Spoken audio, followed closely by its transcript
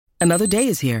Another day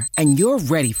is here, and you're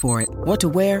ready for it. What to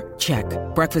wear? Check.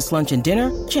 Breakfast, lunch, and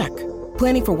dinner? Check.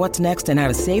 Planning for what's next and how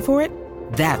to save for it?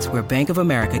 That's where Bank of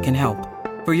America can help.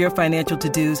 For your financial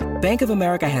to-dos, Bank of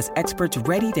America has experts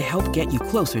ready to help get you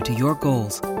closer to your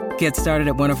goals. Get started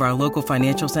at one of our local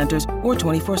financial centers or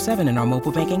 24/7 in our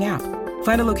mobile banking app.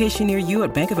 Find a location near you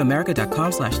at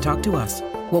bankofamerica.com/talktous.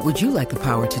 What would you like the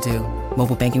power to do?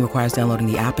 Mobile banking requires downloading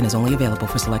the app and is only available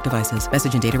for select devices.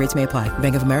 Message and data rates may apply.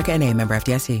 Bank of America N.A., member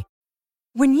FDIC.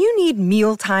 When you need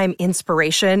mealtime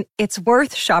inspiration, it's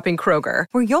worth shopping Kroger,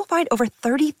 where you'll find over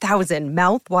 30,000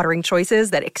 mouth-watering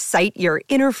choices that excite your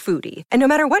inner foodie. And no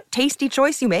matter what tasty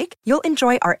choice you make, you'll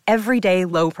enjoy our everyday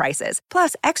low prices,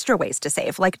 plus extra ways to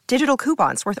save, like digital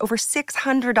coupons worth over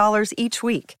 $600 each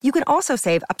week. You can also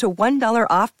save up to $1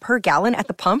 off per gallon at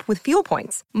the pump with fuel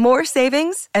points. More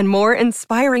savings and more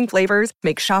inspiring flavors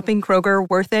make shopping Kroger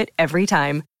worth it every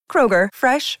time. Kroger,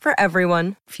 fresh for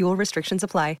everyone. Fuel restrictions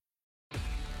apply.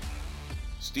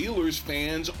 Steelers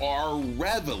fans are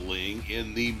reveling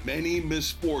in the many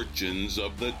misfortunes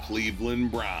of the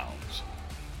Cleveland Browns.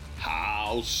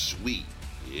 How sweet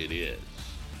it is.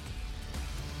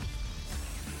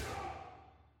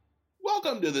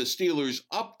 Welcome to the Steelers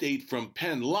Update from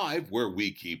Penn Live, where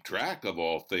we keep track of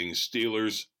all things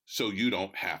Steelers so you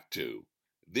don't have to.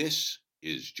 This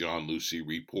is John Lucy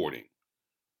reporting.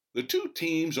 The two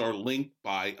teams are linked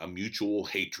by a mutual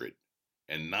hatred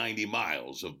and 90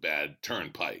 miles of bad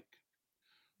turnpike.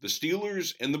 The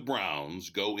Steelers and the Browns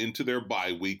go into their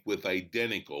bye week with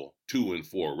identical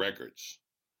 2-4 records.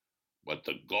 But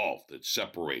the gulf that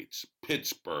separates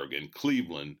Pittsburgh and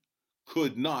Cleveland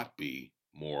could not be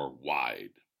more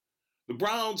wide. The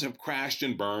Browns have crashed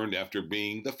and burned after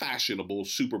being the fashionable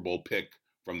Super Bowl pick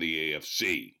from the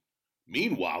AFC.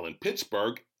 Meanwhile, in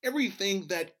Pittsburgh, everything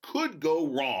that could go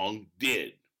wrong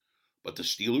did. But the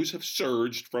Steelers have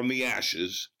surged from the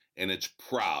ashes, and its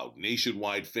proud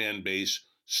nationwide fan base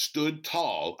stood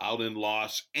tall out in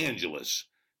Los Angeles,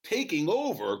 taking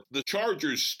over the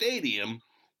Chargers Stadium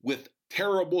with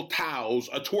terrible towels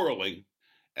a-twirling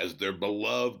as their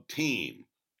beloved team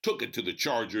took it to the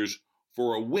Chargers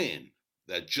for a win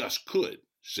that just could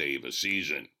save a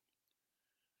season.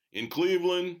 In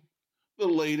Cleveland, the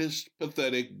latest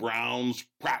pathetic Browns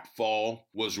pratfall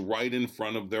was right in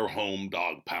front of their home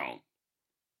dog pound.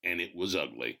 And it was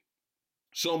ugly.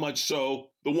 So much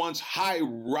so, the once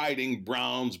high-riding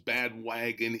Browns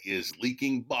bandwagon is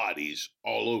leaking bodies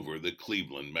all over the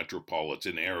Cleveland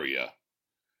metropolitan area.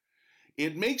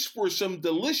 It makes for some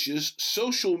delicious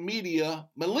social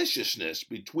media maliciousness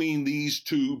between these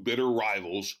two bitter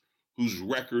rivals whose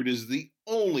record is the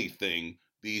only thing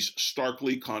these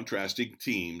starkly contrasting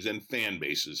teams and fan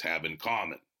bases have in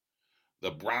common. The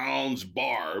Browns'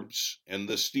 barbs and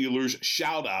the Steelers'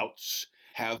 shout-outs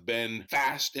have been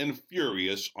fast and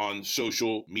furious on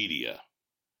social media.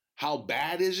 How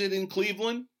bad is it in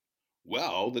Cleveland?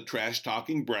 Well, the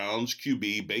trash-talking Browns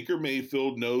QB Baker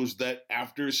Mayfield knows that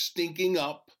after stinking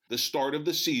up the start of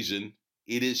the season,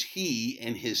 it is he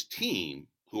and his team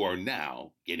who are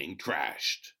now getting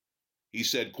trashed. He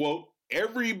said, quote,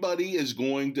 "Everybody is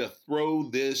going to throw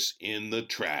this in the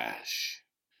trash."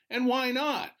 And why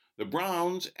not? The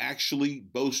Browns actually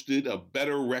boasted a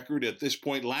better record at this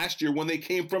point last year when they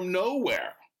came from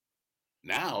nowhere.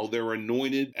 Now they're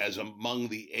anointed as among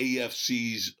the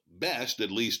AFC's best, at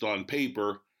least on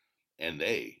paper, and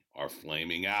they are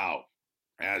flaming out.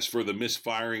 As for the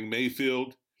misfiring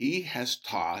Mayfield, he has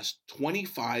tossed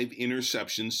 25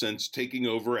 interceptions since taking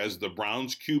over as the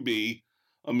Browns QB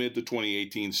amid the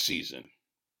 2018 season.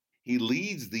 He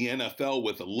leads the NFL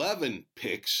with 11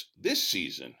 picks this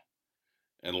season.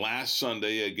 And last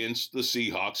Sunday against the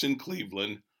Seahawks in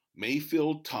Cleveland,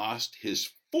 Mayfield tossed his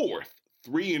fourth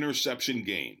 3-interception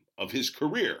game of his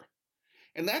career.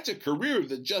 And that's a career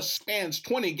that just spans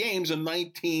 20 games and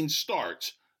 19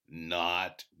 starts.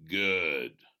 Not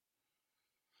good.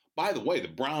 By the way, the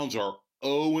Browns are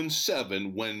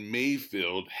 0-7 when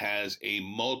Mayfield has a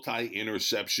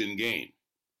multi-interception game.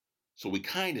 So we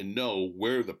kind of know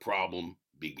where the problem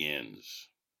begins.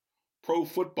 Pro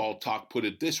Football Talk put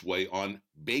it this way on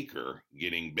Baker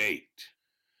getting baked.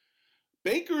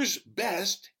 Baker's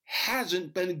best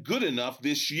hasn't been good enough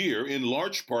this year, in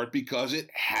large part because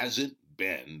it hasn't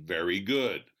been very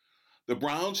good. The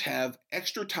Browns have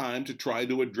extra time to try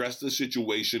to address the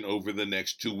situation over the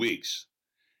next 2 weeks.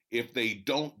 If they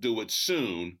don't do it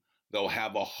soon, they'll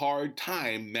have a hard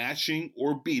time matching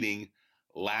or beating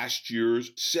last year's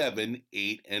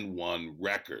 7-8-1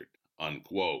 record,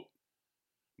 unquote.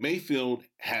 Mayfield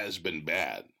has been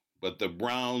bad, but the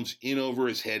Browns'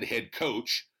 in-over-his-head head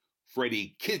coach,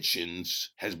 Freddie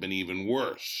Kitchens, has been even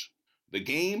worse. The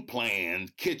game plan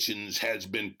Kitchens has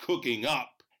been cooking up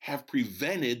have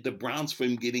prevented the Browns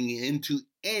from getting into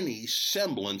any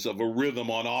semblance of a rhythm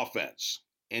on offense.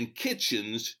 And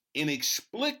Kitchens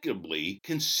inexplicably,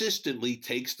 consistently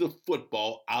takes the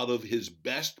football out of his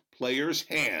best players'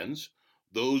 hands,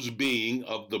 those being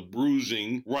of the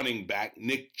bruising running back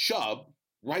Nick Chubb,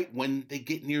 right when they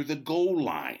get near the goal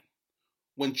line,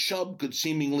 when Chubb could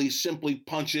seemingly simply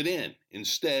punch it in.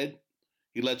 Instead,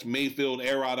 he lets Mayfield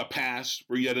air out a pass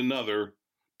for yet another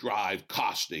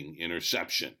drive-costing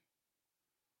interception.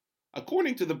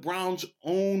 According to the Browns'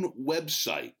 own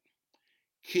website,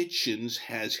 Kitchens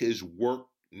has his work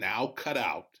now cut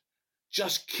out,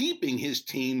 just keeping his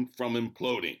team from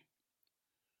imploding.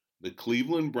 The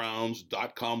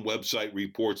ClevelandBrowns.com website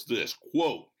reports this,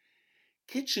 quote,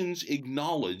 Kitchens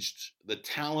acknowledged the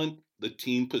talent the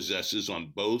team possesses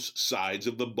on both sides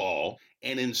of the ball,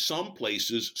 and in some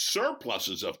places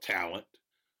surpluses of talent.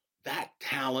 That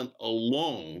talent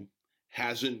alone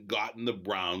hasn't gotten the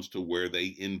Browns to where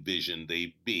they envisioned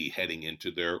they'd be heading into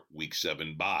their Week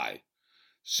 7 bye.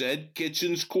 Said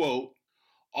Kitchens, quote,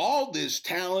 all this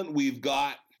talent we've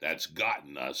got, that's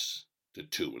gotten us to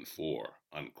 2-4,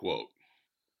 unquote.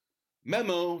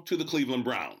 Memo to the Cleveland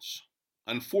Browns.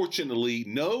 Unfortunately,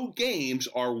 no games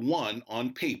are won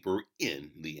on paper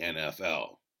in the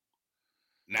NFL.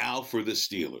 Now for the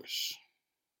Steelers.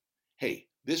 Hey,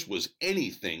 this was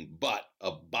anything but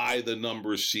a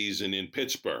by-the-numbers season in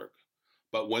Pittsburgh.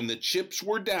 But when the chips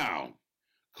were down,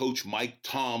 Coach Mike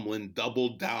Tomlin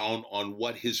doubled down on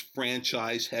what his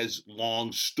franchise has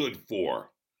long stood for: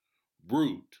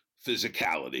 brute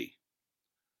physicality.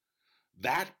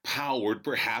 That powered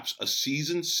perhaps a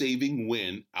season-saving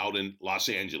win out in Los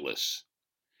Angeles,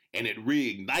 and it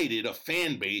reignited a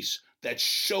fan base that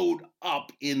showed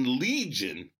up in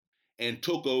legion and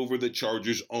took over the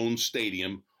Chargers' own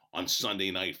stadium on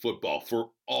Sunday Night Football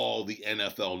for all the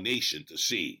NFL nation to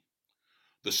see.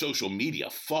 The social media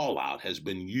fallout has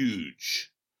been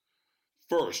huge.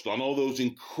 First, on all those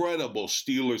incredible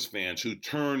Steelers fans who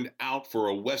turned out for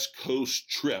a West Coast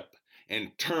trip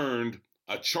and turned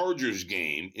a Chargers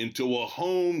game into a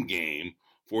home game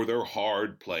for their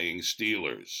hard-playing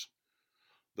Steelers.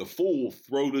 The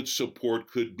full-throated support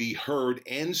could be heard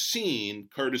and seen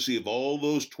courtesy of all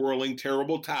those twirling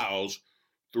terrible towels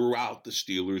throughout the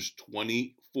Steelers'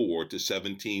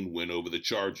 24-17 win over the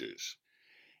Chargers.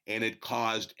 And it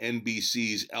caused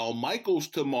NBC's Al Michaels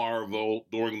to marvel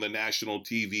during the national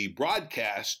TV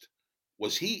broadcast.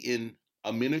 Was he in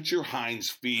a miniature Heinz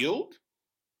Field?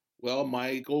 Well,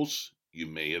 Michaels, you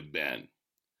may have been.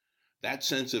 That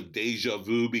sense of deja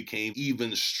vu became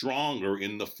even stronger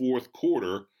in the fourth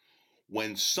quarter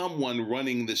when someone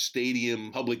running the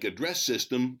stadium public address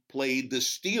system played the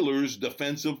Steelers'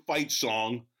 defensive fight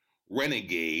song,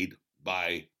 Renegade,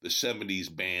 by the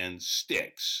 70s band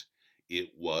Styx. It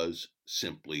was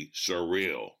simply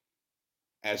surreal.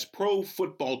 As Pro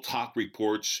Football Talk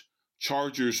reports,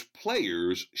 Chargers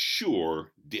players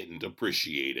sure didn't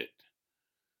appreciate it.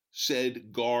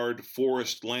 Said guard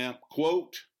Forrest Lamp,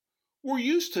 quote, we're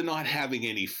used to not having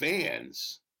any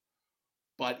fans,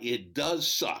 but it does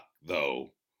suck,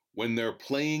 though, when they're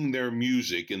playing their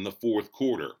music in the fourth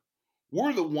quarter.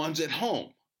 We're the ones at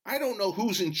home. I don't know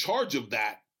who's in charge of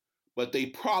that, but they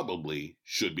probably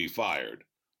should be fired,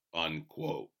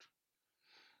 unquote.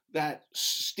 That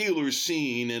Steelers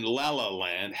scene in La La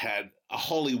Land had a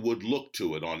Hollywood look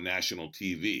to it on national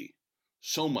TV.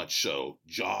 So much so,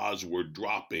 jaws were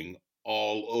dropping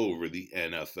all over the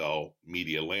NFL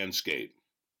media landscape.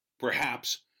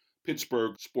 Perhaps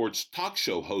Pittsburgh sports talk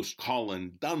show host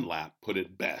Colin Dunlap put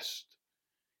it best.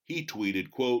 He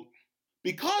tweeted, quote,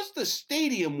 because the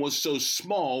stadium was so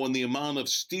small and the amount of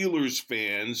Steelers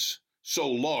fans so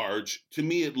large, to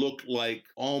me it looked like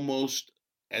almost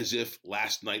as if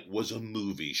last night was a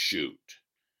movie shoot.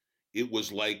 It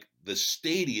was like the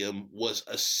stadium was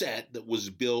a set that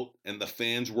was built and the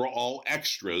fans were all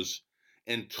extras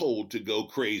and told to go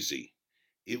crazy.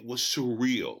 It was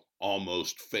surreal,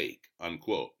 almost fake,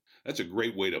 unquote. That's a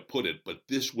great way to put it, but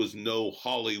this was no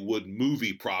Hollywood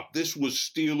movie prop. This was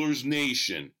Steelers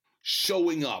Nation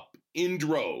showing up in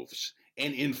droves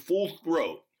and in full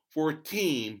throat for a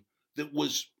team that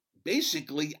was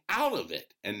basically out of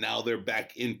it. And now they're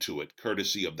back into it,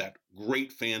 courtesy of that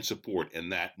great fan support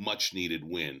and that much-needed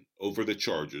win over the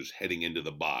Chargers heading into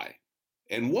the bye.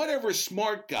 And whatever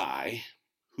smart guy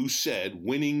who said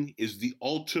winning is the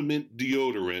ultimate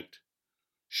deodorant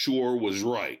sure was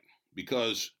right,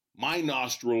 because my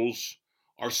nostrils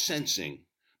are sensing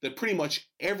that pretty much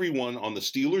everyone on the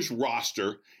Steelers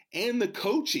roster and the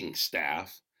coaching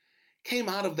staff came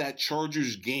out of that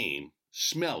Chargers game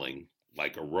smelling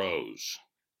like a rose.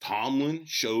 Tomlin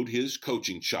showed his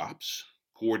coaching chops.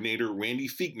 Coordinator Randy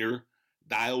Fichtner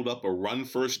dialed up a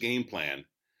run-first game plan,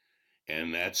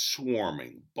 and that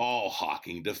swarming,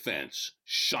 ball-hawking defense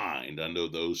shined under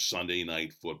those Sunday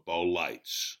Night Football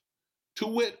lights. To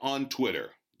wit, on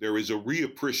Twitter, there is a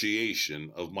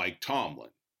reappreciation of Mike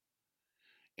Tomlin.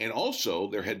 And also,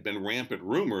 there had been rampant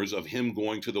rumors of him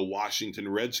going to the Washington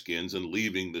Redskins and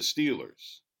leaving the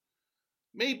Steelers.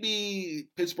 Maybe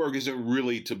Pittsburgh isn't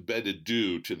really to bed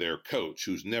adieu to their coach,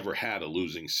 who's never had a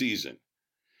losing season.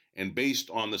 And based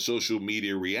on the social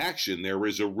media reaction, there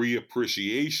is a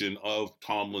reappreciation of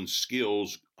Tomlin's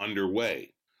skills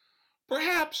underway.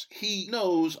 Perhaps he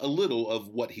knows a little of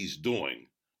what he's doing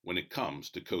when it comes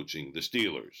to coaching the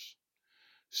Steelers.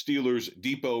 Steelers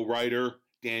Depot writer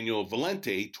Daniel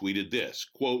Valente tweeted this,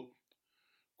 quote,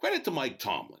 "Credit to Mike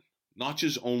Tomlin,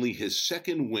 notches only his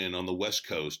second win on the West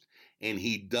Coast, and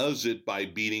he does it by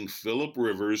beating Phillip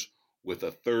Rivers with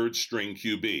a third-string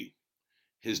QB.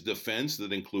 His defense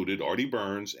that included Artie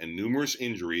Burns and numerous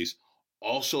injuries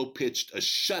also pitched a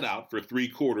shutout for 3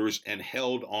 quarters and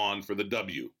held on for the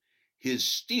W. His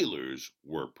Steelers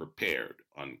were prepared,"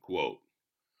 unquote.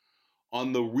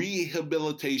 On the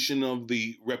rehabilitation of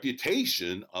the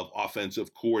reputation of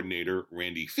offensive coordinator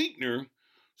Randy Fichtner,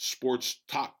 sports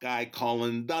talk guy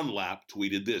Colin Dunlap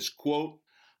tweeted this, quote,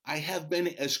 "I have been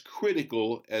as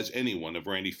critical as anyone of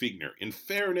Randy Fichtner. In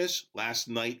fairness, last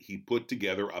night he put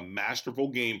together a masterful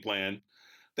game plan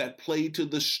that played to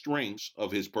the strengths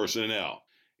of his personnel.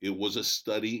 It was a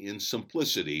study in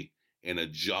simplicity and a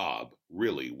job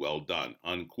really well done,"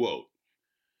 unquote.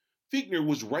 Fichtner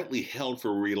was rightly held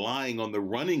for relying on the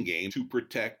running game to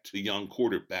protect the young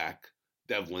quarterback,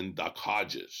 Devlin Duck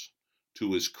Hodges.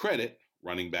 To his credit,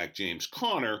 running back James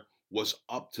Conner was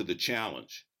up to the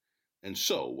challenge, and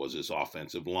so was his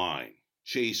offensive line.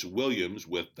 Chase Williams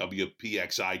with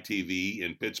WPXI-TV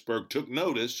in Pittsburgh took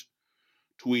notice,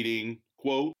 tweeting,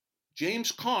 quote,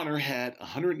 "James Conner had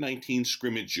 119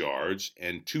 scrimmage yards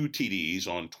and 2 TDs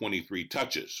on 23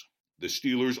 touches. The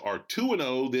Steelers are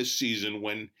 2-0 this season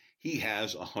when he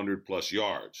has 100-plus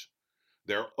yards.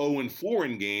 They're 0-4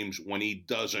 in games when he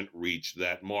doesn't reach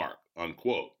that mark,"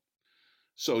 unquote.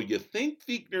 So you think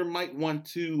Fichtner might want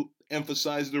to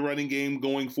emphasize the running game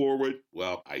going forward?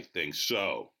 Well, I think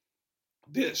so.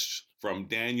 This from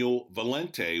Daniel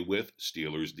Valente with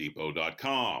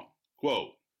SteelersDepot.com.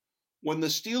 Quote, "When the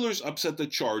Steelers upset the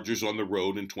Chargers on the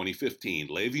road in 2015,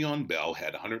 Le'Veon Bell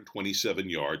had 127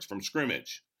 yards from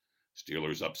scrimmage.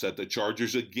 Steelers upset the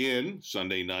Chargers again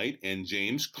Sunday night, and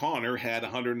James Conner had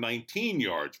 119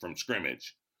 yards from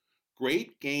scrimmage.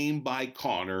 Great game by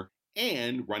Conner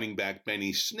and running back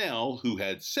Benny Snell, who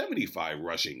had 75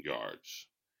 rushing yards.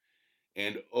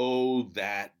 And oh,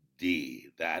 that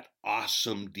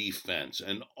awesome defense,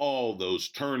 and all those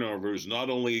turnovers, not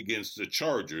only against the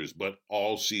Chargers, but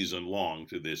all season long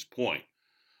to this point."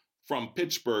 From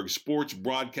Pittsburgh sports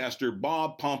broadcaster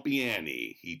Bob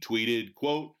Pompiani, he tweeted,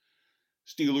 quote,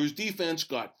 "Steelers defense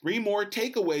got 3 more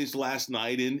takeaways last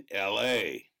night in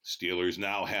L.A. Steelers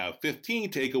now have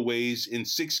 15 takeaways in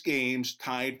 6 games,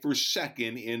 tied for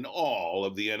second in all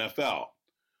of the NFL.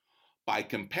 By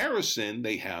comparison,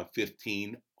 they have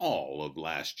 15 all of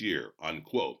last year,"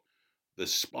 unquote. The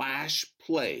splash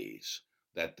plays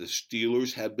that the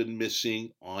Steelers have been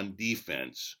missing on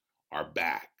defense are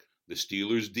back. The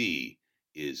Steelers D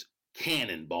is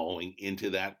cannonballing into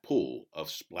that pool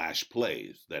of splash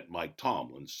plays that Mike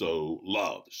Tomlin so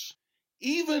loves.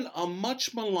 Even a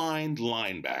much-maligned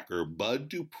linebacker, Bud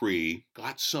Dupree,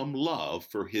 got some love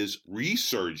for his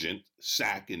resurgent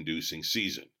sack-inducing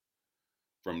season.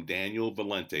 From Daniel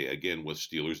Valente, again with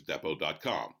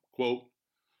SteelersDepot.com, quote,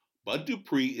 "Bud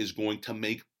Dupree is going to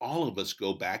make all of us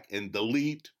go back and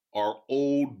delete our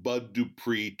old Bud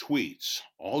Dupree tweets.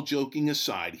 All joking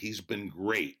aside, he's been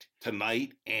great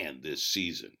tonight and this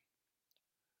season."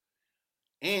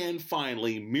 And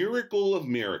finally, miracle of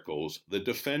miracles, the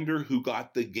defender who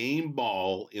got the game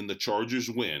ball in the Chargers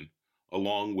win,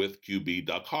 along with QB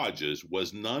Duck Hodges,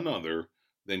 was none other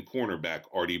than cornerback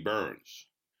Artie Burns.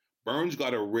 Burns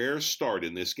got a rare start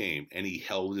in this game, and he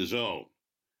held his own.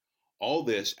 All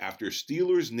this after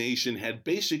Steelers Nation had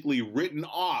basically written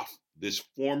off this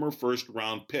former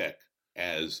first-round pick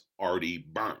as Artie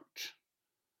burnt.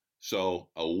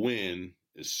 So a win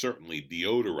is certainly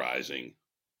deodorizing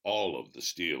all of the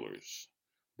Steelers.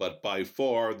 But by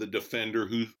far the defender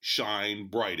who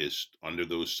shined brightest under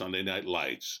those Sunday night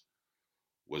lights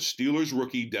was Steelers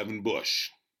rookie Devin Bush.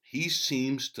 He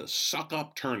seems to suck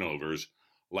up turnovers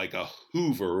like a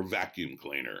Hoover vacuum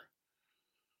cleaner.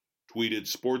 tweeted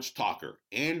sports talker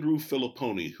Andrew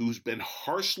Filipponi, who's been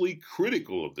harshly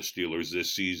critical of the Steelers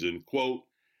this season, quote,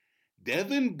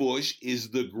 "Devin Bush is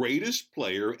the greatest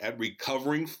player at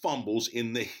recovering fumbles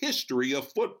in the history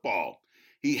of football.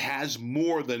 He has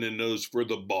more than a nose for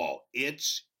the ball.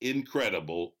 It's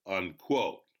incredible,"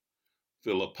 unquote.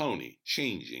 Filipponi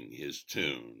changing his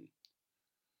tune.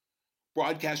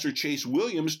 Broadcaster Chase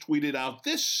Williams tweeted out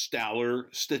this stellar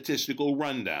statistical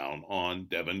rundown on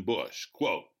Devin Bush.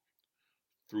 Quote,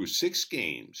 "Through 6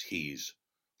 games, he's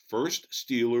first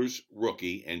Steelers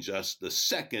rookie and just the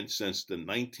second since the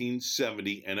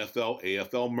 1970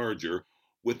 NFL-AFL merger,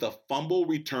 with a fumble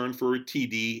return for a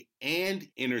TD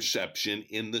and interception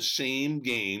in the same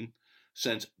game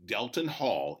since Delton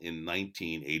Hall in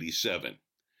 1987.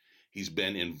 He's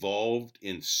been involved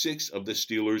in 6 of the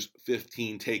Steelers'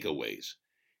 15 takeaways.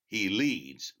 He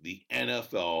leads the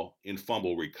NFL in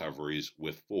fumble recoveries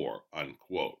with 4,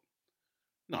 unquote.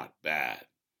 Not bad.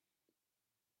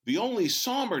 The only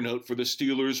somber note for the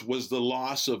Steelers was the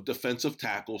loss of defensive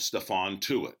tackle Stephon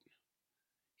Tuitt.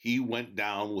 He went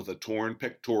down with a torn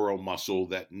pectoral muscle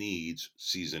that needs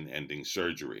season-ending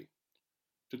surgery.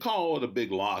 To call it a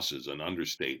big loss is an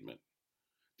understatement.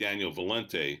 Daniel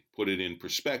Valente put it in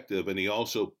perspective, and he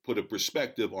also put a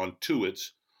perspective on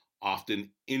Tuitt's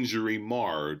often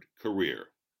injury-marred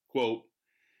career. Quote,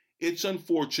 "It's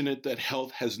unfortunate that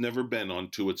health has never been on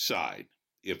Tuitt's side.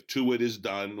 If Tuitt is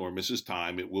done or misses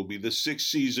time, it will be the 6th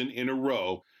season in a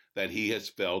row that he has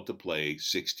failed to play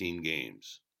 16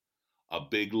 games. A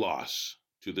big loss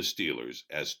to the Steelers,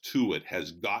 as Tuitt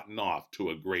has gotten off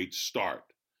to a great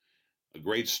start. A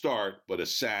great start, but a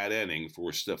sad ending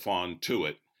for Stephon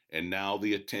Tuitt, and now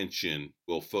the attention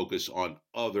will focus on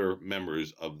other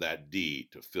members of that D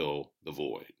to fill the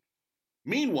void."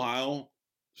 Meanwhile,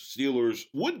 Steelers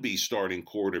would-be starting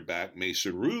quarterback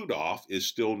Mason Rudolph is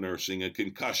still nursing a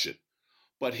concussion,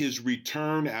 but his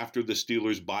return after the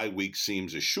Steelers' bye week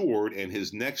seems assured, and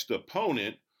his next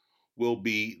opponent will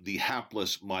be the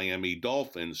hapless Miami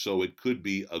Dolphins, so it could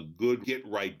be a good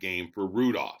get-right game for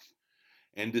Rudolph.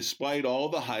 And despite all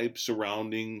the hype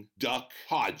surrounding Duck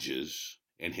Hodges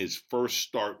and his first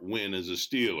start win as a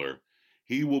Steeler,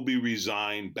 he will be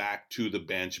resigned back to the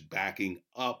bench backing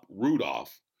up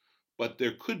Rudolph. But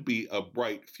there could be a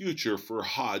bright future for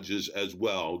Hodges as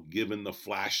well, given the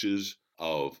flashes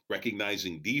of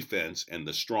recognizing defense and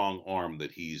the strong arm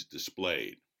that he's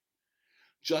displayed.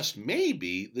 Just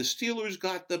maybe the Steelers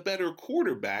got the better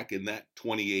quarterback in that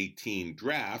 2018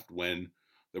 draft when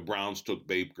the Browns took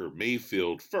Baker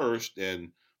Mayfield first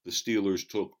and the Steelers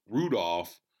took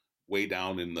Rudolph way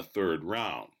down in the 3rd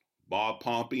round. Bob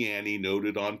Pompiani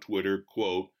noted on Twitter,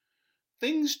 quote,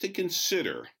 "Things to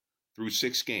consider through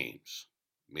 6 games.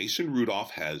 Mason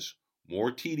Rudolph has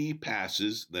more TD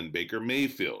passes than Baker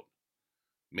Mayfield.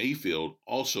 Mayfield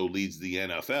also leads the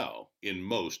NFL in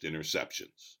most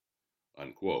interceptions,"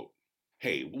 unquote.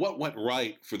 Hey, what went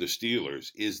right for the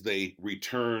Steelers is they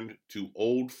returned to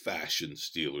old-fashioned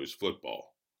Steelers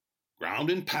football. Ground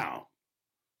and pound,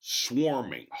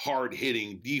 swarming,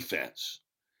 hard-hitting defense,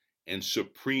 and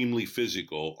supremely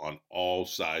physical on all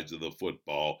sides of the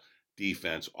football,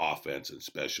 defense, offense, and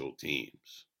special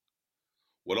teams.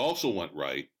 What also went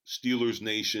right, Steelers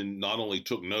Nation not only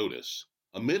took notice.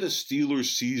 Amid a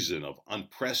Steelers season of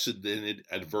unprecedented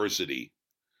adversity,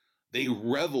 they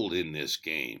reveled in this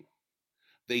game.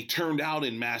 They turned out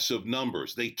in massive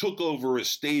numbers. They took over a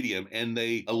stadium and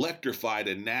they electrified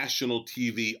a national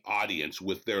TV audience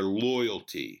with their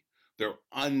loyalty, their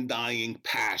undying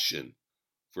passion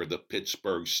for the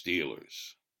Pittsburgh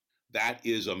Steelers. That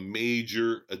is a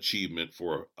major achievement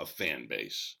for a fan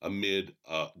base amid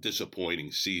a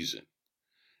disappointing season.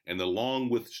 And along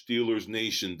with Steelers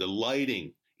Nation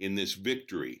delighting in this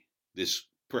victory, this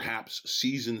perhaps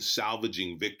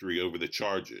season-salvaging victory over the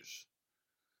Chargers,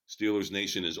 Steelers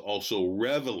Nation is also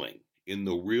reveling in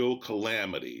the real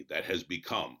calamity that has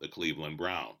become the Cleveland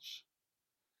Browns.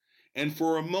 And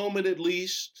for a moment at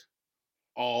least,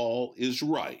 all is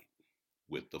right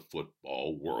with the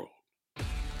football world.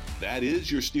 That is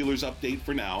your Steelers update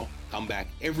for now. Come back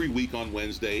every week on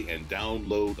Wednesday and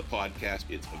download the podcast.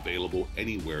 It's available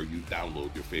anywhere you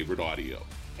download your favorite audio.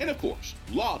 And of course,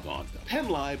 log on to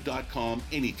PennLive.com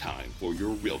anytime for your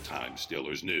real-time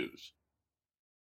Steelers news.